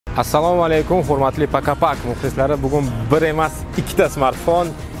Assalomu alaykum, hurmatli PAKAPAK muxlislari. Bugun bir emas, ikkita smartfon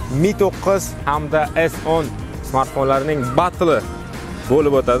Mi 9 hamda S10 smartfonlarining battle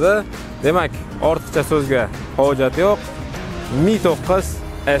bo'lib o'tadi. Demak, ortiqcha so'zga hojat yo'q. Mi 9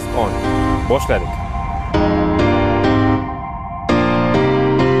 S10 boshladik.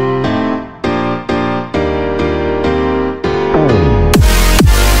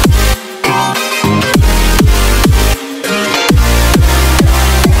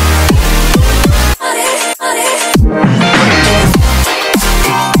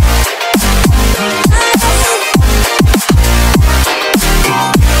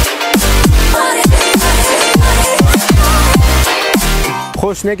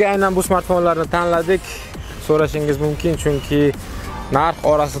 Xo'sh, nega aynan bu smartfonlarni tanladik? So'rashingiz mumkin, chunki narx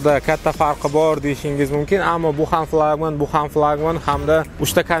orasida katta farqi bor deyishingiz mumkin, ammo bu ham flagman, bu ham flagman hamda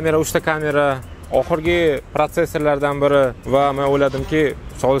uchta kamera, oxirgi protsessorlardan biri va men o'yladimki,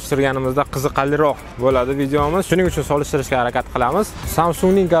 solishtirganimizda qiziqarliroq bo'ladi videomiz. Shuning uchun solishtirishga harakat qilamiz.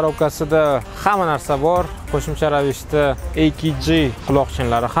 Samsungning garokasida hamma narsa bor. Qo'shimcha ravishda AKG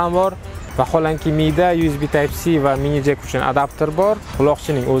quloqchinlari ham bor. Vaholanki Mi'da USB Type-C va mini jack uchun adapter bor.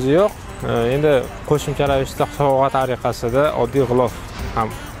 Quloqchining o'zi yo'q. Endi qo'shimcha ravishda sovg'a tariqasida oddiy g'ilof ham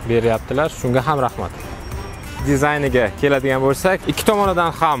beryaptilar. Shunga ham rahmat. Dizayniga keladigan bo'lsak, ikki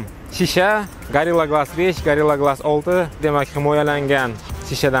tomonidan ham shisha, Gorilla Glass 5, Gorilla Glass 6, demak himoyalangan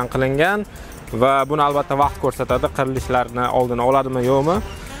shishadan qilingan va buni albatta vaqt ko'rsatadi, qirilishlarni oldini oladimi yo'qmi.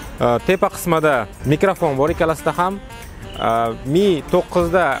 Tepa qismida mikrofon bor ikkalasida ham. Mi 9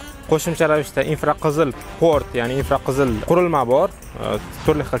 da qo'shimcha ravishda infraqizil port, ya'ni infraqizil qurilma bor,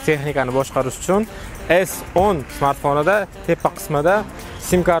 turli xil texnikani boshqarish uchun. S10 smartfonida tepa qismida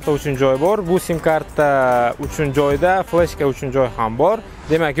SIM karta uchun joy bor. Bu SIM karta uchun joyda flashka uchun joy ham bor.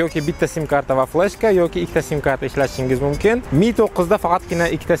 Demak, yoki bitta SIM karta va flashka yoki ikkita SIM karta ishlatishingiz mumkin. Mi 9 da faqatgina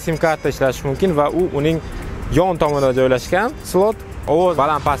ikkita SIM karta ishlashi mumkin va uning yon tomonida joylashgan. Slot, ovoz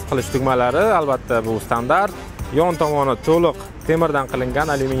baland past qilish tugmalari, albatta bu standart. Yon tomoni to'liq temirdan qilingan,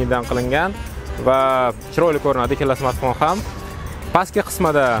 alyuminiydan qilingan va chiroyli ko'rinadi ikkala smartfon ham. Pastki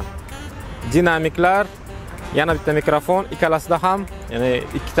qismida dinamiklar, yana bitta mikrofon, ikkalasida ham, ya'ni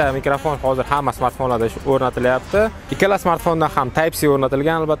ikkita mikrofon hozir hamma smartfonlarda o'rnatilyapti. Ikkala smartfonda ham Type-C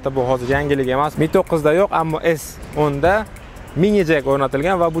o'rnatilgan, albatta bu hozir yangilik emas. Mi 9 da yo'q, ammo S10 da mini jack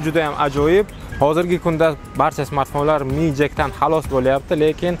o'rnatilgan va bu juda ham ajoyib. Hozirgi kunda barcha smartfonlar mini jackdan xalos bo'lyapti,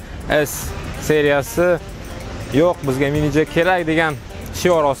 lekin S seriyasi yo'q, bizga mini jack kerak degan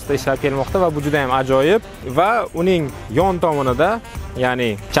shior ostida ishlab kelmoqda va bu juda ham ajoyib. Va uning yon tomonida,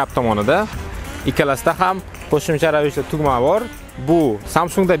 ya'ni chap tomonida ikkalasida ham qo'shimcha ravishda tugma bor. Bu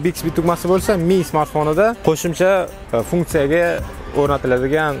Samsungda Bixby tugmasi bo'lsa, Mi smartfonida qo'shimcha funksiyaga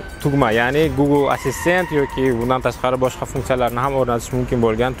o'rnatiladigan tugma, ya'ni Google Assistant yoki bundan tashqari boshqa funksiyalarni ham o'rnatish mumkin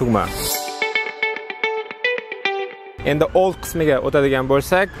bo'lgan tugma. Endi old qismiga o'tadigan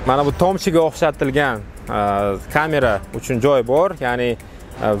bo'lsak, mana bu tomchiga o'xshatilgan kamera uchun joy bor, ya'ni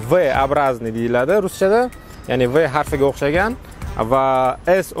V obrazny deyiladi ruschada, ya'ni V harfiga o'xshagan va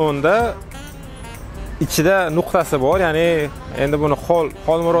S10 da ichida nuqtasi bor, ya'ni endi buni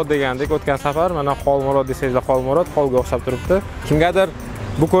xolmurod degandek o'tgan safar, mana xolmurod desangizlar, xolmurod xolga o'xshab turibdi. Kimgadir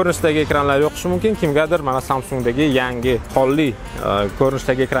bu ko'rinishdagi ekranlar yoqishi mumkin, kimgadir mana Samsungdagi yangi xolli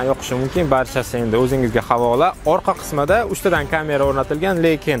ko'rinishdagi ekran yoqishi mumkin. Barchasi endi o'zingizga havola. Orqa qismida 3 tadan kamera o'rnatilgan,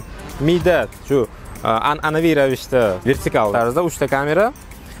 lekin Mi'da shu an'anaviy ravishda vertikal tarzda 3 ta kamera.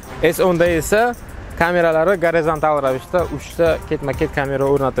 S10 da esa kameralari gorizontal ravishda 3 ta ketma-ket kamera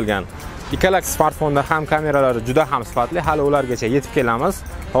o'rnatilgan. Ikkala smartfonda ham kameralari juda ham sifatli, hali ulargacha yetib kelamiz.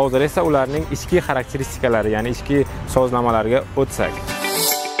 Hozir esa ularning ichki xarakteristikalari, ya'ni ichki sozlamalarga o'tsak.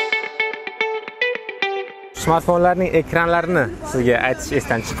 Smartfonlarning ekranlarini sizga aytish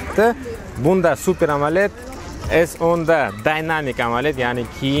esdan chiqibdi. Bunda Super AMOLED, S10 da Dynamic AMOLED, ya'ni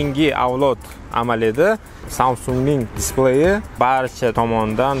keyingi avlod AMOLED. Samsungning displeyi barcha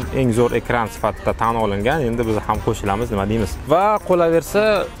tomonidan eng zo'r ekran sifatida tan olingan. Endi biz ham qo'shilamiz, nima deymiz. Va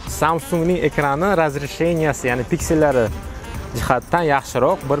qolaversa, Samsungning ekrani razresheniyasi, ya'ni piksellari jihatdan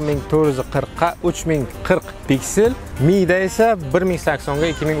yaxshiroq, 1440 ga 3040 piksel. Mi'da esa 1080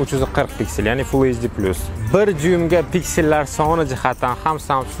 ga 2340 piksel, ya'ni Full HD+. 1 dyumga piksellar soni jihatdan ham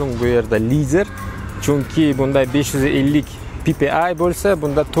Samsung bu yerda lider. Chunki bunda 550 ppi bo'lsa,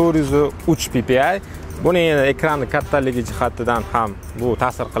 bunda 403 ppi. Buning ekrani kattaligi jihatidan ham bu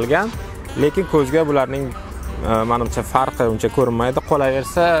ta'sir qilgan, lekin ko'zga bularning menimcha farqi uncha ko'rinmaydi.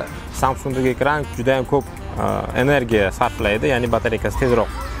 Qolaversa, Samsungdagi ekran juda ham ko'p energiya sarflaydi, ya'ni batareykasi tezroq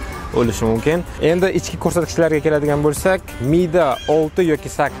o'lishi mumkin. Endi ichki ko'rsatkichlarga keladigan bo'lsak, Mi'da 6 yoki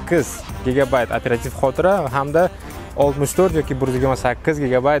 8 GB operativ xotira hamda 164 yoki 128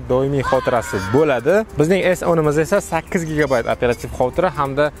 GB doimiy xotirasi bo'ladi. Bizning S10imiz esa 8 GB operativ xotira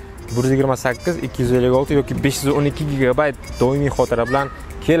hamda 128, 256 yoki 512 GB doimiy xotira bilan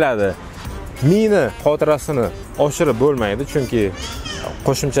keladi. Mini xotirasini oshirib bo'lmaydi, chunki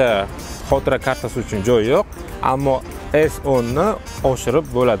qo'shimcha xotira kartasi uchun joy yo'q, ammo S10 ni oshirib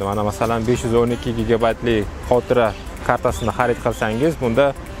bo'ladi. Mana masalan 512 GB lik xotira kartasini xarid qilsangiz,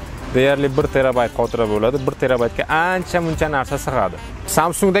 bunda deyarli 1 terabayt xotira bo'ladi. 1 terabaytga ancha-muncha narsa sig'adi.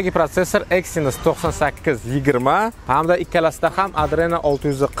 Samsungdagi protsessor Exynos 9820 hamda ikkalasida ham Adreno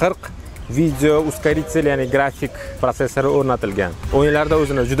 640 video ускоритель, ya'ni grafik protsessori o'rnatilgan. O'yinlarda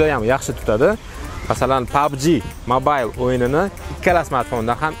o'zini juda ham yaxshi tutadi. Masalan, PUBG Mobile o'yinini ikkala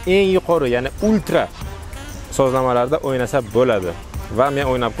smartfonda ham eng yuqori, ya'ni ultra sozlamalarda o'ynasa bo'ladi. Va men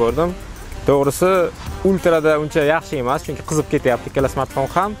o'ynab ko'rdim. To'g'risi, ultrada uncha yaxshi emas, chunki qizib ketyapti ikkala smartfon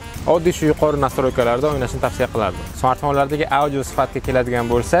ham. Oddiy shu yuqori nastroykalarda o'ynashni tavsiya qilardim. Smartfonlardagi audio sifatga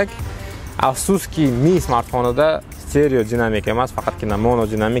keladigan bo'lsak, afsuski Mi smartfonida stereo dinamika emas, faqatgina mono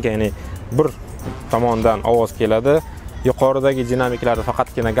dinamika, ya'ni bir tomondan ovoz keladi. Yuqoridagi dinamiklarda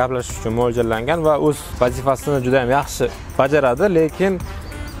faqatgina gaplashish uchun mo'ljallangan va o'z vazifasini juda ham yaxshi bajaradi, lekin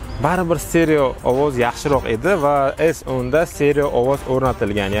baribir stereo ovoz yaxshiroq edi va S10 da stereo ovoz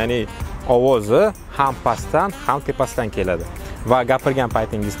o'rnatilgan, ya'ni ovozi ham pastdan, ham tepasidan keladi va gapirgan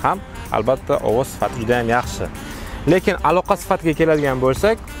paytingiz ham albatta ovoz sifati juda ham yaxshi. Lekin aloqa sifatiga keladigan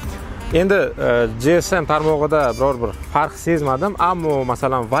bo'lsak, endi GSM tarmog'ida biror bir farq sezmadim, ammo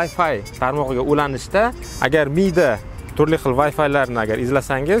masalan Wi-Fi tarmog'iga ulanishda agar Mida turli xil Wi-Fi'larni agar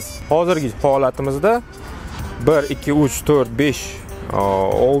izlasangiz, hozirgi holatimizda 1 2 3 4 5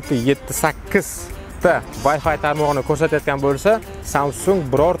 6 7 8 ta Wi-Fi tarmog'ini ko'rsatayotgan bo'lsa, Samsung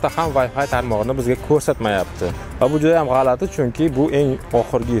birorta ham Wi-Fi tarmog'ini bizga ko'rsatmayapti. Va bu juda ham g'alati, chunki bu eng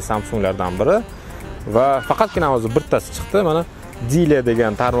oxirgi Samsunglardan biri va faqatgina o'zi bittasi chiqdi. Mana Dile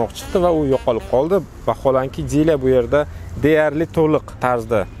degan tarmoq chiqdi va u yo'qolib qoldi. Vaholanki Dile bu yerda deyarli to'liq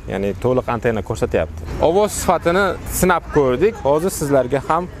tarzda, ya'ni to'liq antenna ko'rsatyapti. Ovoz sifatini sinab ko'rdik. Hozir sizlarga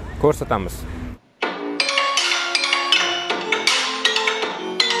ham ko'rsatamiz.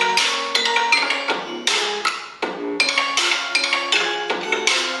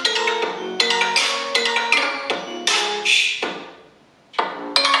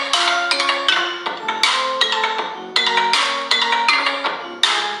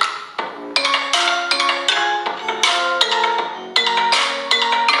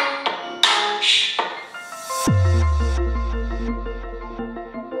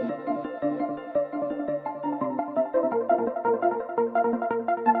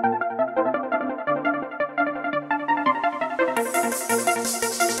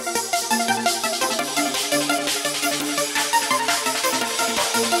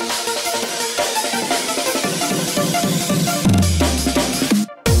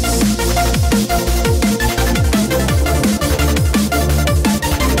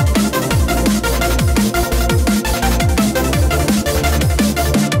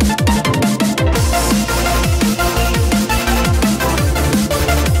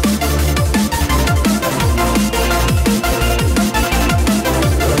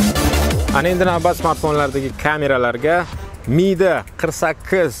 Endi navbat smartfonlardagi kameralarga. Mida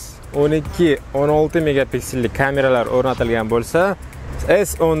 48, 12, 16 megapiksellik kameralar o'rnatilgan bo'lsa,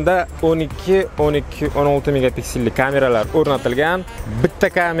 S10 da 12, 12, 16 megapiksellik kameralar o'rnatilgan. Bitta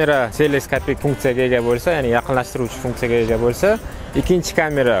kamera teleskopik funksiyaga ega bo'lsa, ya'ni yaqinlashtiruvchi funksiyaga ega bo'lsa, ikkinchi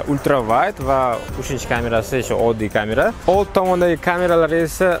kamera ultra wide va uchinchi kamerasi esa oddiy kamera. Old tomondagi kameralar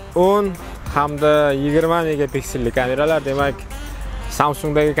esa 10 hamda 20 megapiksellik kameralar, demak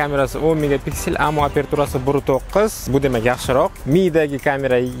Samsungdagi kamerasi 10 megapiksel, ammo aperturasi 1.9. Bu demak yaxshiroq. Midagi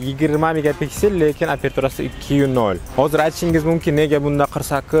kamera 20 megapiksel, lekin aperturasi 2.0. Hozir aytishingiz mumkin, nega bunda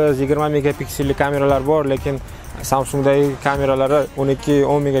 48, 20 megapiksellik kameralar bor, lekin Samsungdagi kameralari 12,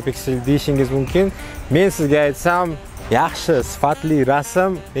 10 megapiksel deyishingiz mumkin. Men sizga aytsam, yaxshi sifatli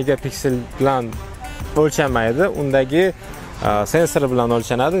rasm megapiksel bilan o'lchanmaydi, undagi sensori bilan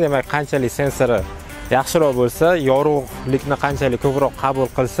o'lchanadi. Demak, qanchalik sensori yaxshiroq bo'lsa, yorug'likni qanchalik ko'proq qabul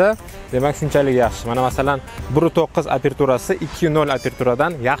qilsa, demak shunchalik yaxshi. Mana masalan 1.9 aperturasi 2.0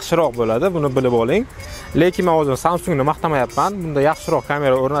 aperturadan yaxshiroq bo'ladi, buni bilib oling. Lekin men o'zim Samsungni maqtamayapman, bunda yaxshiroq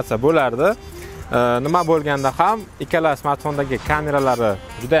kamera o'rnatsa bo'lardi. Nima bo'lganda ham ikkala smartfondagi kameralari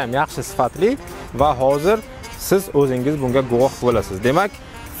juda ham yaxshi sifatli va hozir siz o'zingiz bunga guvoh bo'lasiz. Demak,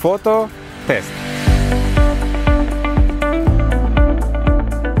 foto test.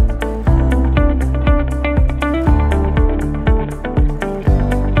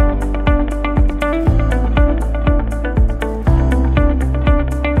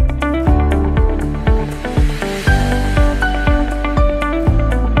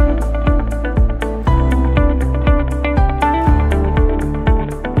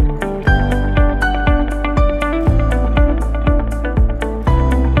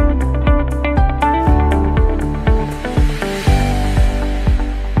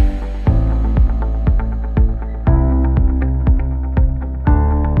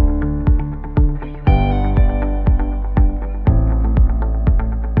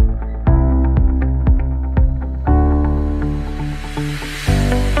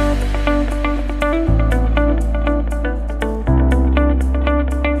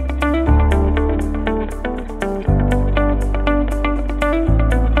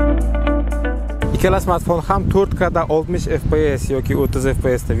 Ikkala smartfon ham 4K da 60 FPS yoki 30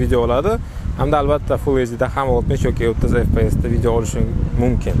 FPS da video oladi. Hamda albatta Full HD da ham 60 yoki 30 FPS da video olish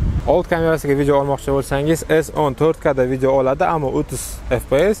mumkin. Old kamerasiga video olmoqchi bo'lsangiz S10 4K da video oladi, ammo 30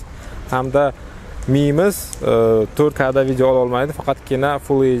 FPS. Hamda Mi'miz 4K da video ola olmaydi, faqatgina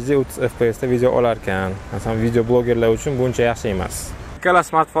Full HD 30 FPS da video olar ekan. Masalan, video blogerlar uchun buncha yaxshi emas. Ikkala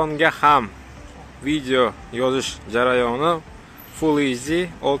smartfonga ham video yozish jarayoni Full HD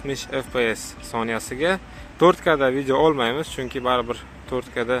 60 FPS soniyasiga. 4K da video olmaymiz, chunki baribir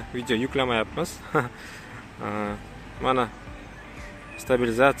 4K da video yuklamayapmiz. Mana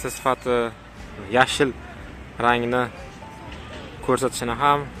stabilizatsiya sifati, yashil rangni ko'rsatishini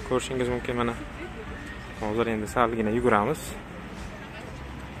ham ko'rishingiz mumkin. Mana hozir endi salgina yuguramiz.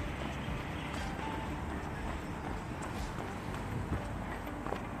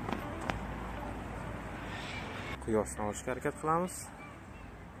 Quyoshdan olishga harakat qilamiz.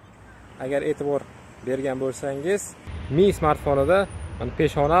 Agar e'tibor bergan bo'lsangiz, Mi smartfonida mana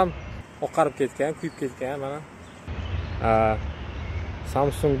peshonam oqarib ketgan, kuyib ketgan mana.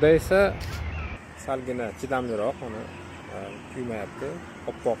 Samsungda esa salgina chidamliroq, mana kuymayapti,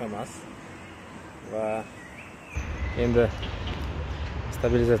 oppoq emas. Va endi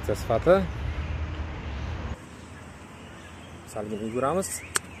stabilizatsiya sifati salgina yuguramiz.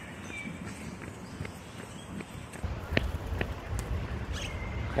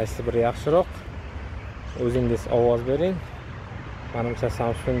 Qaysi biri yaxshiroq? O'zingiz ovoz bering. Menimcha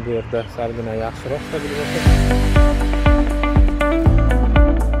Samsung bu yerda salgina yaxshiroq stabilizatsiya.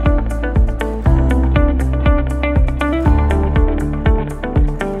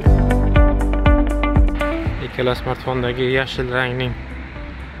 Ikkala smartfondagi yashil rangning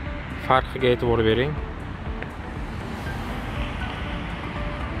farqiga e'tibor bering.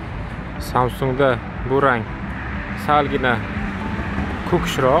 Samsungda bu rang salgina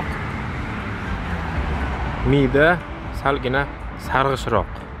ko'kishroq, Mi'da salgina sarg'ishroq.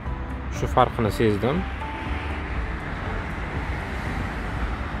 Shu farqini sezdim.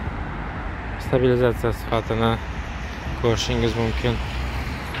 Stabilizatsiya sifatini ko'rishingiz mumkin.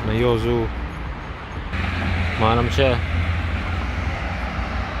 Mana yozuv menimcha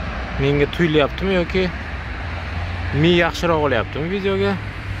menga tuyulyaptimi yoki Mi yaxshiroq olyaptimi videoga?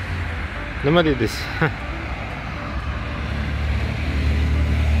 Nima deysiz?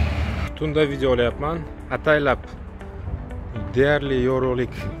 Tunda video olyapman. Ataylab deyarli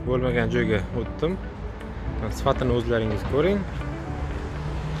yorug'lik bo'lmagan joyga o'tdim. Sifatini o'zlaringiz ko'ring.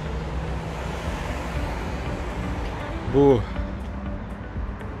 Bu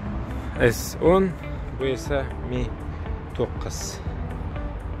S10, bu esa Mi 9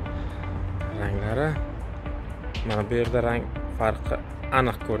 ranglari. Mana bu yerda rang farqi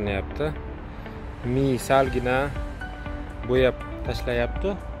aniq ko'rinyapti. Mi salgina bo'yab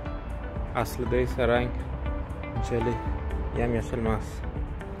tashlayapti. Aslida esa rang unchalik yam-yashil emas.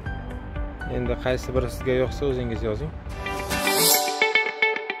 Endi qaysi biri sizga yoqsa o'zingiz yozing.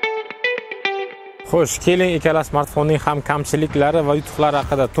 Xo'sh, keling ikkala smartfonning ham kamchiliklari va yutuqlari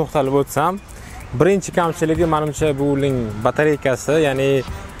haqida to'xtalib o'tsam. Birinchi kamchiligi menimcha bu uning batareykasi, ya'ni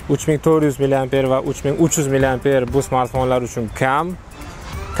 3400 mAh va 3300 mAh bu smartfonlar uchun kam.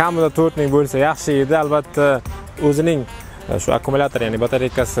 Kamida 4000 bo'lsa yaxshi edi. Albatta o'zining shu akkumulyator, ya'ni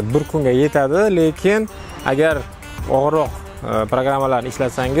batareykasi bir kunga yetadi, lekin agar og'irroq programmalarni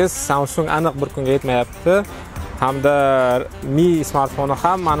ishlatsangiz, Samsung aniq bir kunga yetmayapti. Hamda Mi smartfoni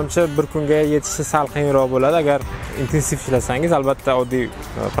ham menimcha bir kunga yetishi sal qiyinroq bo'ladi. Agar intensiv ishlatsangiz, albatta oddiy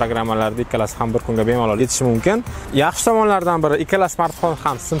programmalarda ikkalasi ham bir kunga bemalol yetishi mumkin. Yaxshi tomonlardan biri, ikkala smartfon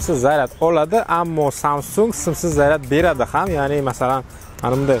ham simsiz zaryad oladi, ammo Samsung simsiz zaryad beradi ham. Ya'ni masalan,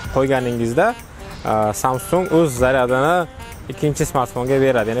 mana bunday qo'yganingizda Samsung o'z zaryadini ikkinchi smartfonga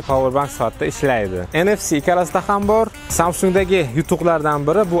beradi, ya'ni PowerBank sifatida ishlaydi. NFC ikkalasida ham bor. Samsungdagi yutuqlardan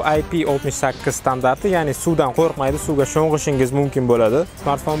biri bu IP68 standarti, ya'ni suvdan qo'rqmaydi, suvga sho'ng'ishingiz mumkin bo'ladi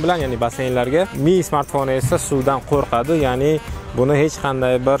smartfon bilan, ya'ni basseynlarga. Mi smartfoni esa suvdan qo'rqadi, ya'ni buni hech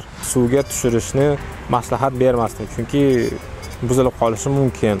qanday bir suvga tushirishni maslahat bermasdim, chunki buzilib qolishi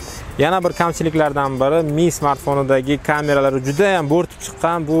mumkin. Yana bir kamchiliklardan biri, Mi smartfonidagi kameralari juda ham bo'rtib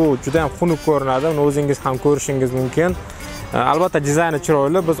chiqqan, bu juda ham xunuk ko'rinadi. Uni o'zingiz ham ko'rishingiz mumkin. Albatta dizayni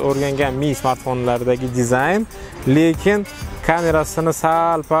chiroyli, biz o'rgangan Mi smartfonlaridagi dizayn, lekin kamerasini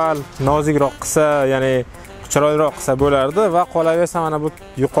sal-pal nozikroq qilsa, ya'ni chiroyliroq qilsa bo'lardi va qolaversa mana bu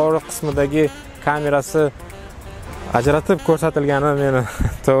yuqori qismidagi kamerasi ajratib ko'rsatilgani meni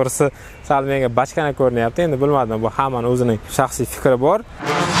to'g'risi sal menga bachkana ko'rinyapti. Endi bilmadim, bu hammaning o'zining shaxsiy fikri bor.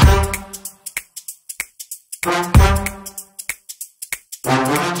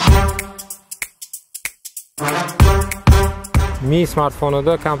 Mi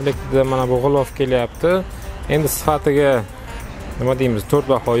smartfonida komplektida mana bu g'ilof kelyapti. Endi sifatiga nima deymiz, 4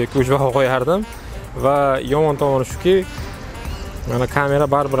 baho yoki 3 baho qo'yardim va yomon tomoni shuki, mana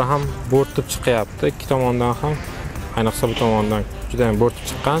kamera baribir ham bo'rtib chiqyapti. Ikki tomondan ham, ayniqsa bu tomondan juda ham bo'rtib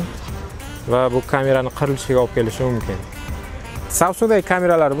chiqqan va bu kamerani qirilishiga olib kelishi mumkin. Samsungdagi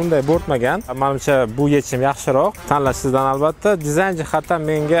kameralar bunday bo'rtmagan. Menimcha bu yechim yaxshiroq. Tanlash sizdan albatta. Dizayn jihatdan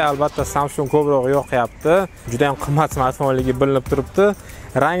menga albatta Samsung ko'proq yoqyapti. Juda ham qimmat smartfonligi bilinib turibdi.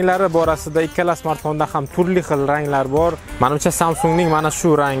 Ranglari borasida ikkala smartfonda ham turli xil ranglar bor. Menimcha Samsungning mana shu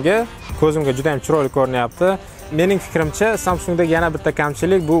rangi ko'zimga juda ham chiroyli ko'rinyapti. Mening fikrimcha Samsungdagi yana bitta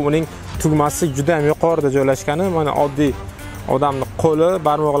kamchilik bu uning tugmasi juda ham yuqorida joylashgani. Mana oddiy odamning qo'li,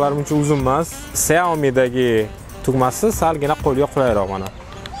 barmoqlari uncha uzun emas. Xiaomi'dagi tugmasi salgina qo'lga qulayroq mana.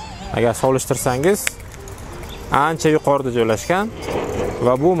 Agar solishtirsangiz ancha yuqorida joylashgan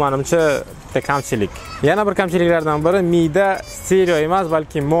va bu menimcha bitta kamchilik. Yana bir kamchiliklardan biri Mi'da stereo emas,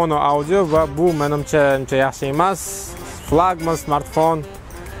 balki mono audio va bu menimcha uncha yaxshi emas. Flagman smartfon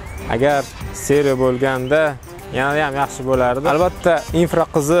agar stereo bo'lganda yana ham yaxshi bo'lardi. Albatta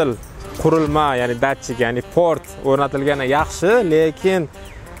infraqizil qurilma, ya'ni datchik, ya'ni port o'rnatilgani yaxshi, lekin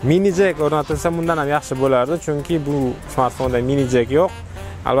mini jack o'rnatilsa bundan ham yaxshi bo'lardi, chunki bu smartfonda mini jack yo'q.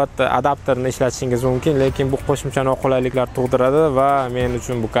 Albatta adapterni ishlatishingiz mumkin, lekin bu qo'shimcha noqulayliklar tug'diradi va men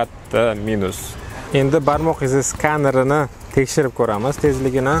uchun bu katta minus. Endi barmoq izi skanerini tekshirib ko'ramiz.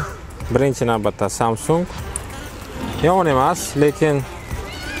 Tezligini birinchi navbatda Samsung yomon emas, lekin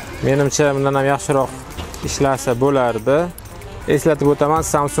menimcha bundan ham yaxshiroq ishlasa bo'lardi. Eslatib o'taman,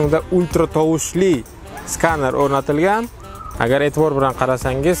 Samsungda ultra tovushli skaner o'rnatilgan. Agar e'tibor bilan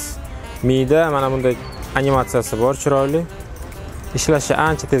qarasangiz, Mi'da mana bunday animatsiyasi bor, chiroyli. Ishlashi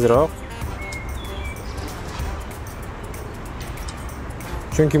ancha tezroq.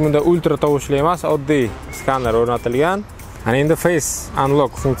 Chunki bunda ultra tovushli emas, oddiy skaner o'rnatilgan. Ana endi face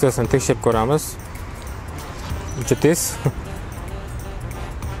unlock funksiyasini tekshirib ko'ramiz. Uncha tez.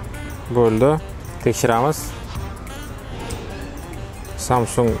 Bo'ldi. Tekshiramiz.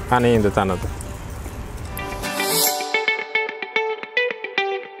 Samsung ana endi tanidi.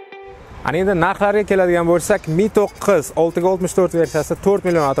 Ana endi narxlarga keladigan bo'lsak, Mi 9 664 versiyasi 4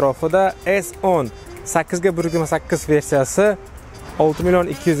 million atrofida, S10 8/1.8 versiyasi 6 million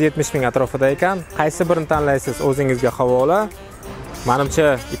 270 ming atrofida ekan. Qaysi birini tanlaysiz, o'zingizga havola.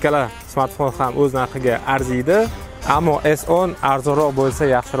 Menimcha ikkala smartfon ham o'z narxiga arziydi, ammo S10 arzonroq bo'lsa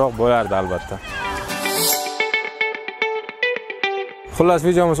yaxshiroq bo'lardi albatta. Xullas,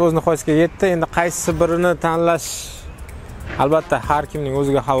 videomiz o'z nihoyasiga yetdi. Endi qaysi birini tanlash albatta har kimning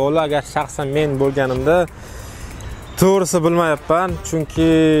o'ziga havola. Agar shaxsan men bo'lganimda to'g'risi bilmayapman,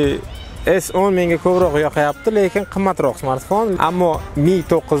 chunki S10 menga ko'proq yoqayapti, lekin qimmatroq smartfon. Ammo Mi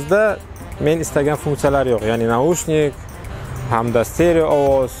 9 da men istagan funksiyalar yo'q, ya'ni naushnik hamda stereo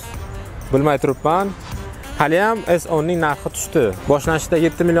ovoz bilmay turibman. Hali ham S10 ning narxi tushdi. Boshlanishda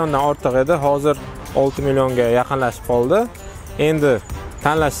 7 milliondan ortiq edi, hozir 6 millionga yaqinlashib qoldi. Endi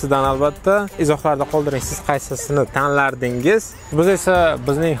tanlash sizdan albatta. Izohlarda qoldiring, siz qaysisini tanlardingiz. Biz esa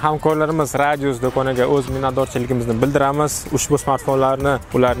bizning hamkorlarimiz Radius do'koniga o'z minnatdorchiligimizni bildiramiz. Ushbu smartfonlarni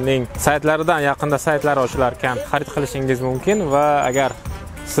ularning saytlaridan, yaqinda saytlari ochilar ekan, xarid qilishingiz mumkin va agar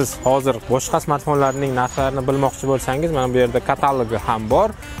siz hozir boshqa smartfonlarning narxlarini bilmoqchi bo'lsangiz, mana bu yerda katalogi ham bor.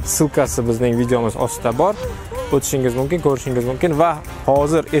 Silkasi bizning videomiz ostida bor. O'tishingiz mumkin, ko'rishingiz mumkin va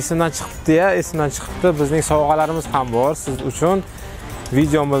hozir esimdan chiqibdi, bizning sovg'alarimiz ham bor siz uchun.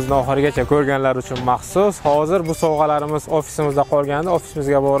 Videomizni oxirigacha ko'rganlar uchun maxsus. Hozir bu sovg'alarimiz ofisimizda qolganda,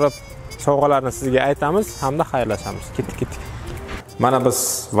 ofisimizga borib sovg'alarni sizga aytamiz hamda xayrlashamiz. Ketdik. Mana biz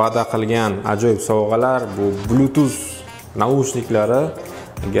va'da qilgan ajoyib sovg'alar bu Bluetooth naushniklari.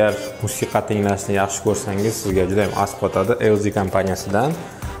 Agar musiqa tinglashni yaxshi ko'rsangiz, sizga juda ham asq o'tadi LG kompaniyasidan,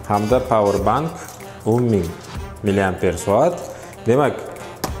 hamda PowerBank 10000 mAh. Demak,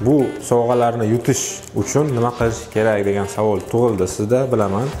 bu sovg'alarni yutish uchun nima qilish kerak degan savol tug'ildi sizda,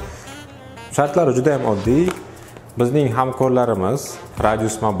 bilaman. Shartlari juda ham oddiy. Bizning hamkorlarimiz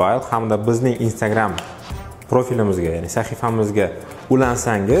Radius Mobile hamda bizning Instagram profilimizga, ya'ni sahifamizga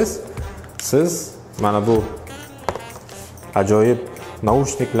ulansangiz, siz mana bu ajoyib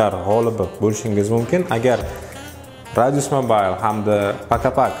naushniklar g'olibi bo'lishingiz mumkin. Agar Radius Mobile hamda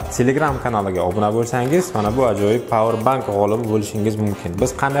PAKAPAK Telegram kanaliga obuna bo'lsangiz, mana bu ajoyib PowerBank g'olibi bo'lishingiz mumkin.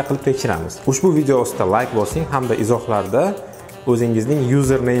 Biz qanday qilib tekshiramiz? Ushbu video ostida like bosing hamda izohlarda o'zingizning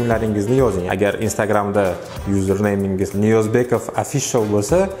usernamelaringizni yozing. Agar Instagramda usernamingiz Niyozbekov official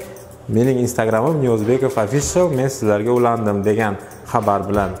bo'lsa, mening Instagramim Niyozbekov official, men sizlarga ulandim degan xabar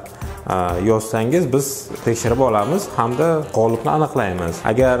bilan yozsangiz biz tekshirib olamiz hamda g'olibni aniqlaymiz.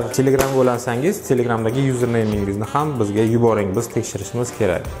 Agar Telegram bo'lansangiz, Telegramdagi usernamingizni ham bizga yuboring, biz tekshirishimiz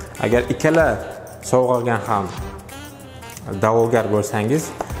kerak. Agar ikkala sovg'agan ham da'vogar bo'lsangiz,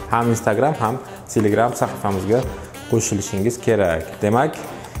 ham Instagram ham Telegram sahifamizga qo'shilishingiz kerak. Demak,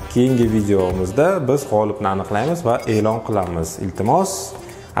 keyingi videomizda biz g'olibni aniqlaymiz va e'lon qilamiz. Iltimos,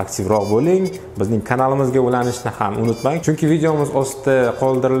 aktivroq bo'ling. Bizning kanalimizga ulanishni ham unutmang, chunki videomiz ostida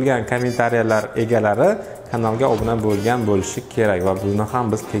qoldirilgan kommentariyalar egalari kanalga obuna bo'lgan bo'lishi kerak va buni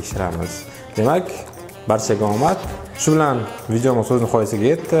ham biz tekshiramiz. Demak, barchaga omad. Shu bilan videomiz o'z nihoyasiga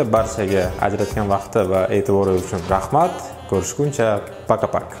yetdi. Barchaga ajratgan vaqti va e'tibori uchun rahmat. Ko'rishguncha,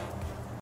 PAKAPAK.